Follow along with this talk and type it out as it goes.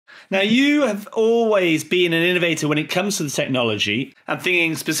Now, you have always been an innovator when it comes to the technology. I'm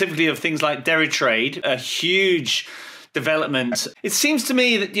thinking specifically of things like Deritrade, a huge development. It seems to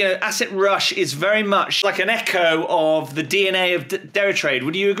me that, AssetRush is very much like an echo of the DNA of Deritrade.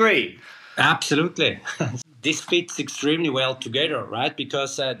 Would you agree? Absolutely. This fits extremely well together, right?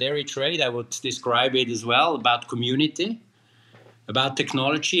 Because Deritrade, I would describe it as well about community, about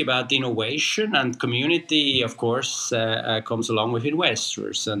technology, about innovation, and community, of course, comes along with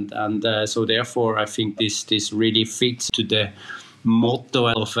investors. And so therefore, I think this really fits to the motto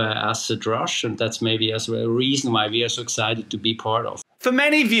of AssetRush, and that's maybe as well a reason why we are so excited to be part of. For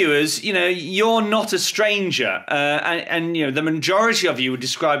many viewers, you're not a stranger, and the majority of you would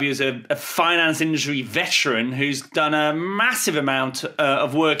describe you as a finance industry veteran who's done a massive amount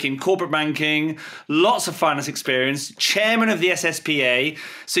of work in corporate banking, lots of finance experience, chairman of the SSPA.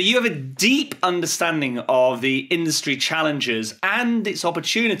 So you have a deep understanding of the industry challenges and its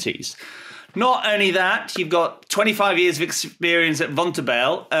opportunities. Not only that, you've got 25 years of experience at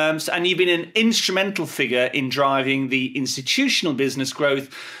Vontobel, and you've been an instrumental figure in driving the institutional business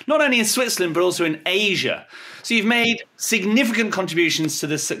growth, not only in Switzerland, but also in Asia. So you've made significant contributions to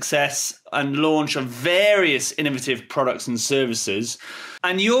the success and launch of various innovative products and services.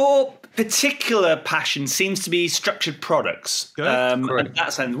 And your particular passion seems to be structured products. Correct.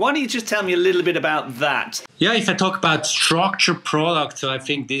 That sense. Why don't you just tell me a little bit about that? Yeah, if I talk about structured products, I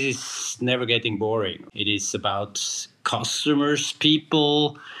think this is never getting boring. It is about customers,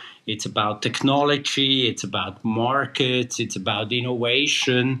 people, it's about technology, it's about markets, it's about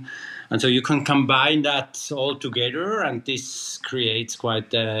innovation. And so you can combine that all together, and this creates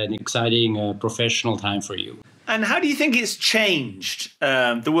quite an exciting professional time for you. And how do you think it's changed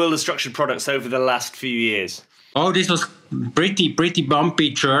the world of structured products over the last few years? Oh, this was pretty bumpy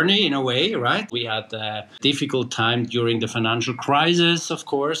journey in a way, right? We had a difficult time during the financial crisis, of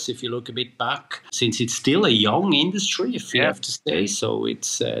course, if you look a bit back, since it's still a young industry, if you have to say. So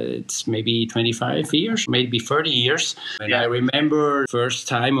it's maybe 25 years, maybe 30 years. And I remember first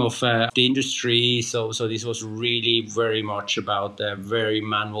time of the industry. So this was really very much about a very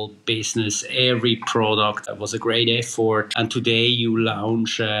manual business. Every product was a great effort. And today you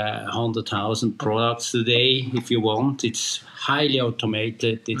launch 100,000 products today, if you want. It's highly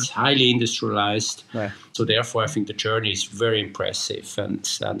automated, it's highly industrialized. Right. So therefore, I think the journey is very impressive, and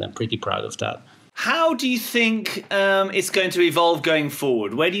I'm pretty proud of that. How do you think it's going to evolve going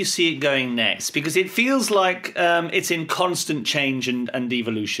forward? Where do you see it going next? Because it feels like it's in constant change and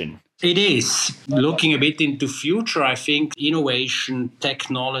evolution. It is. Looking a bit into future, I think innovation,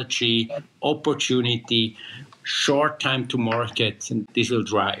 technology, opportunity, short time to market, and this will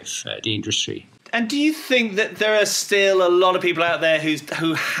drive the industry. And do you think that there are still a lot of people out there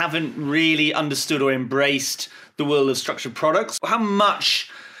who haven't really understood or embraced the world of structured products? How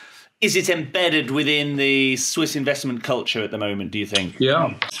much is it embedded within the Swiss investment culture at the moment, do you think?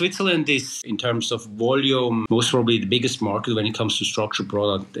 Yeah. Switzerland is, in terms of volume, most probably the biggest market when it comes to structured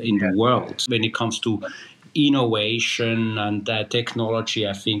product in the world. When it comes to innovation and technology,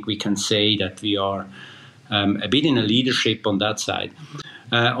 I think we can say that we are a bit in a leadership on that side.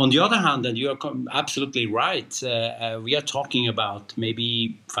 On the other hand, and you are absolutely right, we are talking about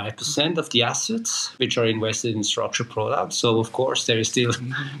maybe 5% of the assets which are invested in structured products. So, of course, there is still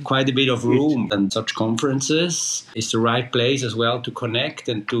quite a bit of room. And such conferences is the right place as well to connect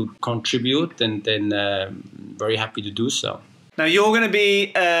and to contribute, and then very happy to do so. Now, you're going to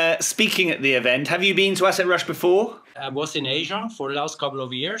be speaking at the event. Have you been to AssetRush before? I was in Asia for the last couple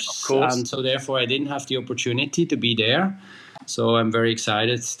of years. Of course. And so, therefore, I didn't have the opportunity to be there. So I'm very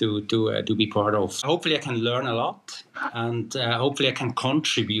excited to be part of. Hopefully I can learn a lot, and hopefully I can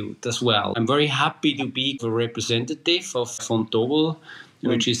contribute as well. I'm very happy to be a representative of Vontobel,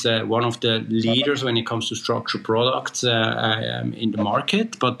 which is one of the leaders when it comes to structured products in the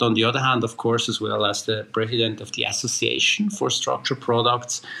market. But on the other hand, of course, as well as the president of the Association for Structured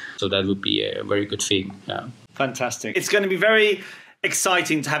Products. So that would be a very good thing. Yeah. Fantastic. It's going to be very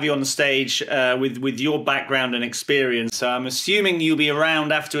exciting to have you on the stage with your background and experience. So I'm assuming you'll be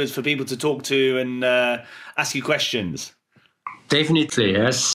around afterwards for people to talk to and ask you questions. Definitely, yes.